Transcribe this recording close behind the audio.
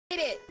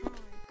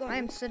I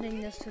am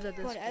sending this to the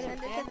Discord.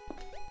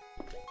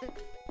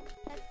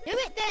 Do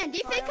it then. Do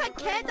you think I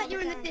care that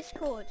you're in the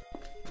Discord?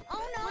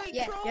 Oh no.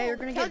 Yeah, you're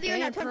gonna get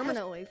banned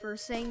permanently for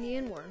saying the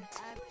N-word.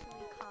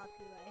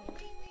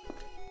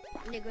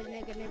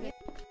 Nigga.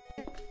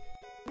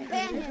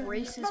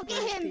 Racist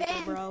Get him,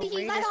 people, bro.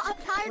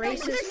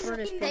 Racist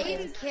British same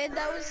people. kid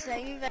that was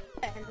saying that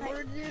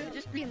N-word, dude.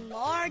 Just be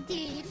Marty.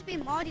 You just be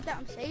Marty that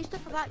I'm saying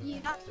stuff about you.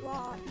 That's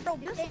why. Bro,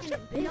 you're such a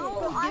bitch.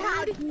 No, I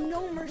had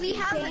no mercy.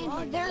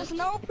 There's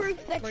no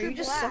proof that Bro, you're you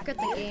just black. suck at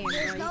the game, bro.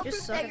 You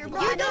just suck at the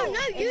game. You don't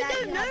know. You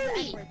don't know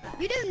me.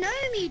 You don't know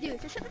me,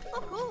 dude. So shut the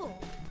fuck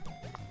up.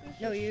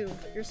 No, you're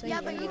saying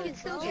Yeah, but you can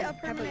still get a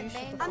permanent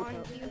ban on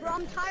you. Bro,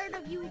 I'm tired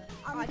of you.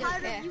 I'm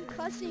tired of you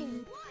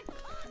cussing.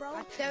 Bro,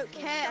 I don't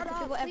care. I can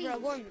do whatever I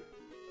want.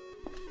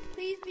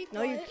 Please be quiet.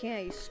 No, you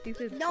can't, you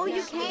stupid. No,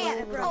 you bitch.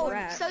 can't, Little bro.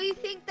 rat. So you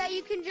think that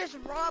you can just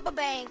rob a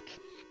bank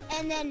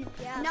and then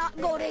not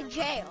go to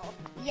jail?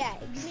 Yeah,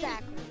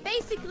 exactly.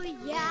 Basically,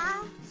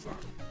 yeah.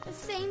 At the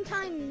same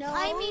time, no.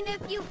 I mean,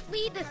 if you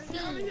flee the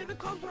scene.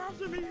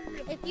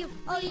 If you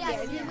flee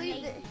if you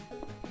leave the...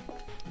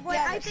 Wait,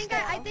 I think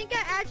I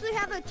actually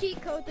have a cheat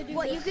code to do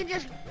this.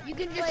 You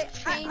can just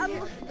change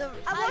the...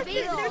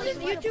 There's this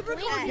YouTuber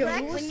called Yo, Rex.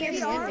 who was saying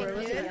the N-word?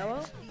 Was it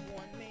Yellow?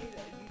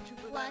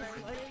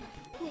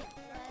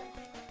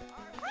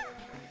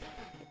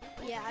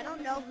 Yeah, I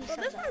don't know who said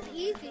this one's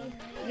easy.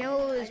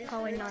 Yellow is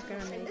probably not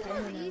gonna make it.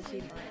 Who knows? He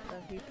might,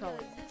 though. He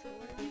probably.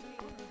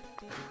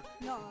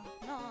 No!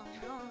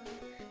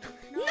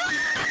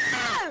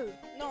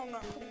 No, I'm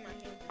not putting my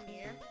hands in the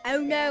air. Oh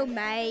no,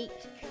 mate.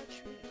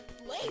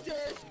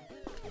 Lasers.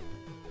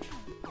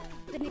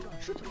 The nigga,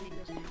 shoot the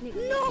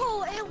niggas.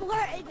 No, it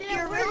worked.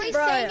 You're really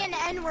Bro, saying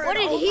an N-word. What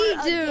did he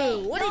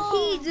do? What did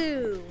he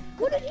do?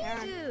 What did he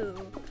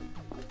do?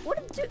 What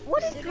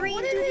did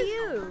Green do to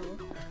you?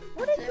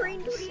 What did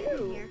Green do to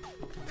you?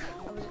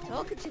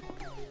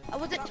 I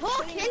wasn't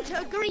talking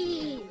to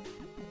Green.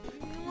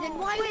 Then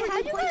why were you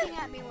pointing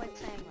at me when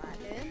saying that,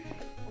 dude?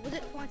 I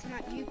wasn't pointing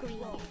at you, Green,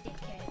 you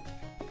dickhead.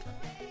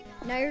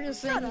 Now you're just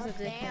saying he's a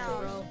dickhead,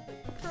 bro.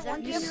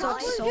 You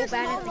suck so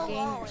bad at the game.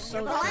 You're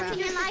so trash.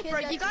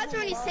 You guys are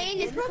only saying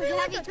this because you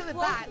have each other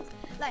back.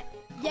 Like,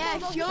 yeah,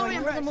 sure,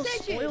 you're the most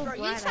spoiled bro.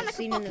 You brat sound I've like a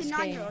seen in fucking this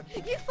game.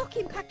 9-year-old. You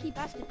fucking packy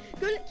bastard.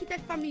 Go look your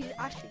dead family's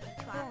ashes,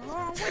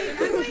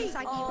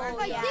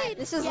 Wait.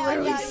 This is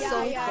literally so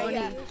funny.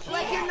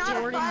 Like, you're not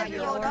Jordan a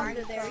 5-year-old VR.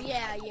 under there.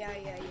 Yeah.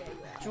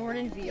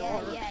 Jordan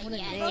VR. What a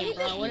name,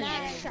 bro. What a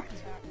name.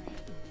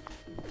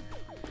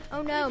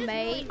 Oh no,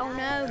 mate. Oh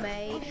no,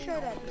 mate.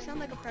 Shut up. You sound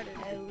like a predator.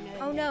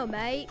 Oh no,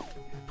 mate.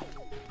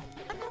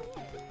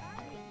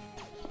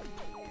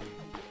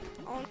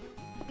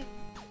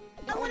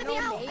 I want to be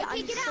out. I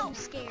can't get out.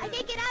 I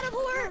can't get out of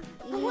horror.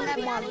 I want to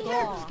be out of here.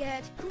 I'm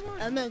scared.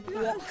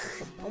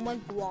 Oh my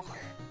god.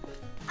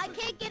 I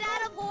can't get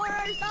out of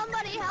horror.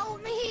 Somebody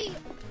help me.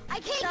 I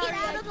can't get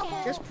out of the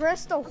hole. Just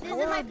press the This is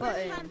horror my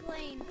button. first time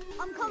playing.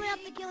 I'm coming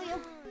up to kill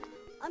you.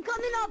 I'm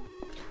coming up.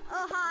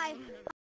 Oh, hi.